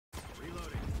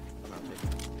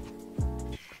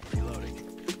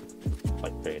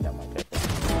like straight down my face.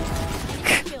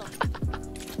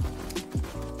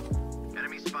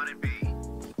 Enemy spotted B.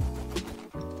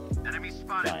 Enemy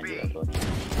spotted B.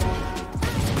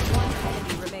 One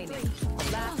enemy remaining.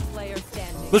 Last player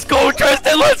standing. Let's go,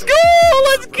 Tristan! Let's go!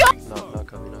 Let's go! No, not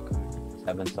coming, not coming.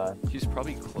 7 side. He's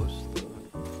probably close though.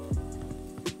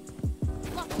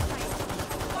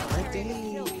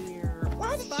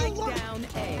 Spike down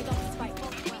A.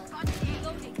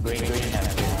 Green, green,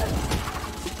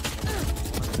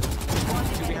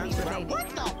 What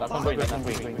the? Last one green, last one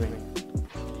green, green, green.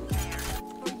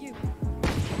 For you.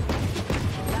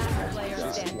 Last player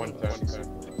standing. 130.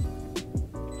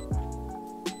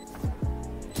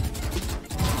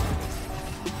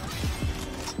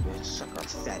 Suck our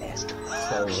fat ass.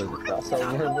 So weird. I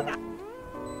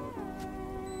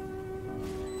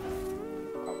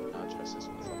would not trust this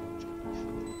one.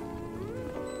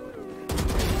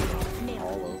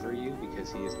 All over you because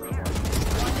he is not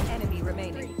One enemy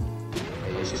remaining.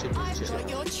 Hey, she's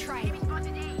Your train.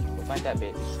 We'll find that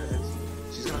bitch.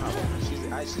 She's gonna hop on. She's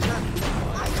not.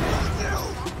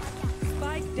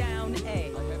 Spike down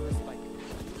A. One enemy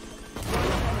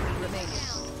remaining.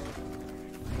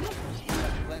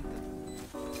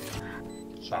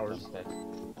 Showers.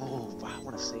 Oh, I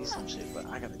want to say some shit, but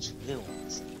I gotta chill.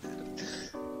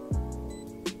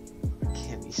 I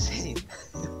can't be saying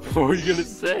that. What were you gonna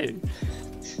say?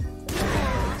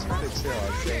 I'm trying to chill.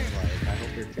 I'm saying like, I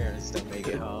hope your parents don't make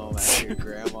it home after your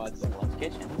grandma's the one.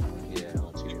 Kitchen. Yeah, I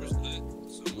want you to.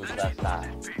 Who's that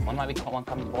side? One might be one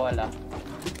coming boiler.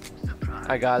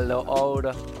 I got a little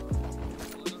older.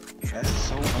 That's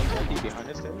so unlucky behind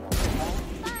us there.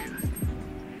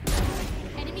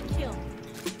 Enemy kill.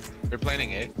 They're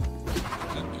planning A.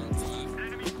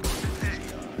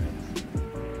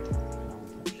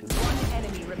 One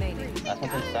enemy remaining. That's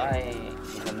what's inside.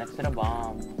 He's next to the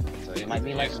bomb. So It might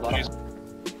be like bottom.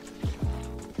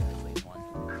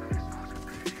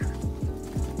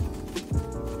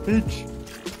 Bitch.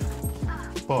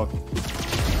 Fuck.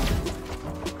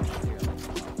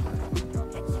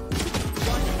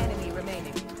 One enemy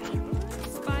remaining.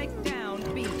 Spike down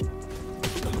B.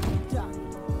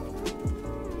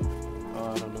 I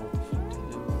don't know.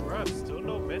 Bruh, still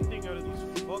no bending out of these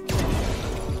fucking.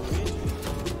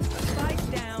 Spike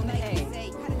down A.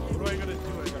 What do I gotta do?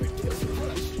 I gotta kill the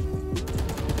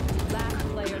Last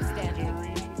player standing.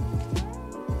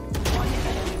 One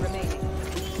enemy remaining.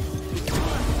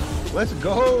 Let's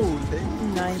go.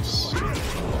 Nice.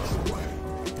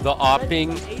 The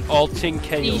opping, alting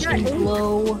KO.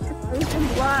 Low.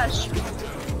 Blush.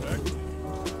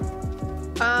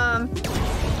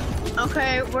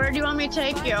 Okay, where do you want me to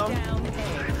take you? Spike down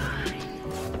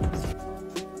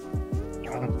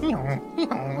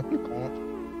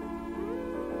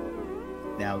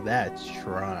Now that's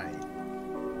trying.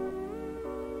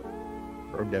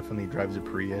 Bro definitely drives a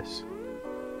Prius.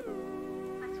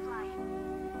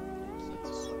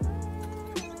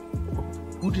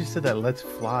 Who just said that? Let's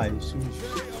fly as soon as you...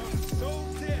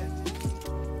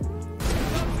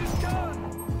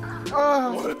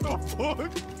 Oh! What the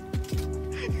fuck?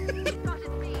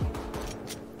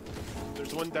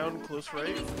 There's one down close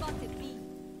right.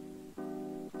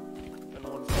 And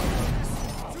one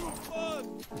far.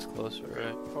 It's closer,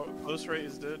 right? Close right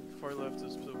is dead. Far left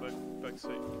is the back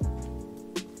side.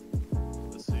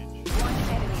 The sage. One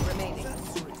enemy remaining.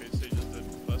 Okay, sage is dead.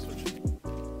 Last switch.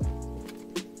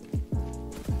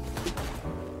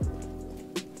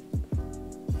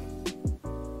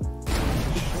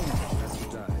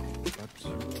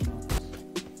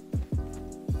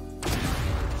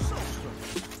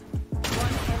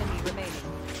 One enemy remaining.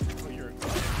 Oh, you're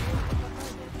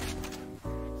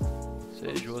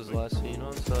Sage was last seen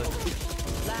on side.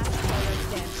 Last player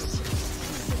standing.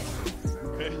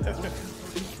 okay.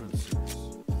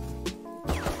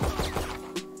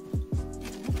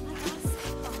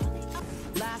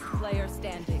 Last player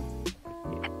standing.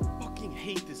 Fucking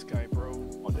hate this guy, bro.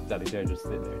 Oh, the daddy there, just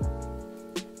sit there.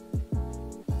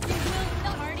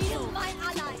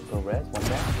 Go res, one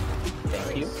more.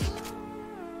 Thank you.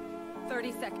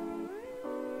 30 seconds.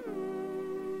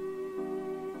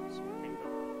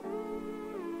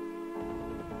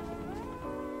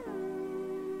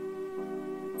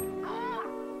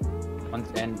 One's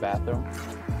in bathroom.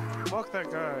 Fuck that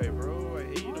guy, bro. I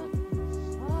hate him.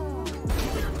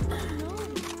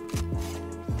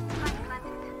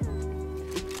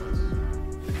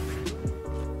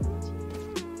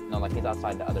 No, like he's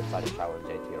outside the other side of shower,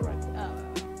 J to your right.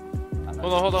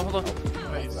 Hold on, hold on, hold on.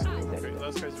 Nice. Okay,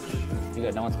 last guy's really good. You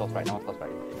good, no one's close right, no one's close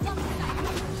right.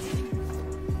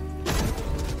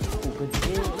 Ooh, good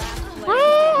kill.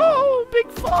 Oh, big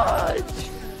fudge!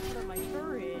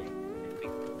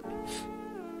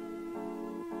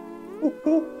 Oh.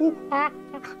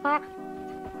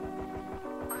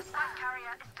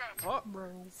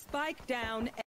 Spike down.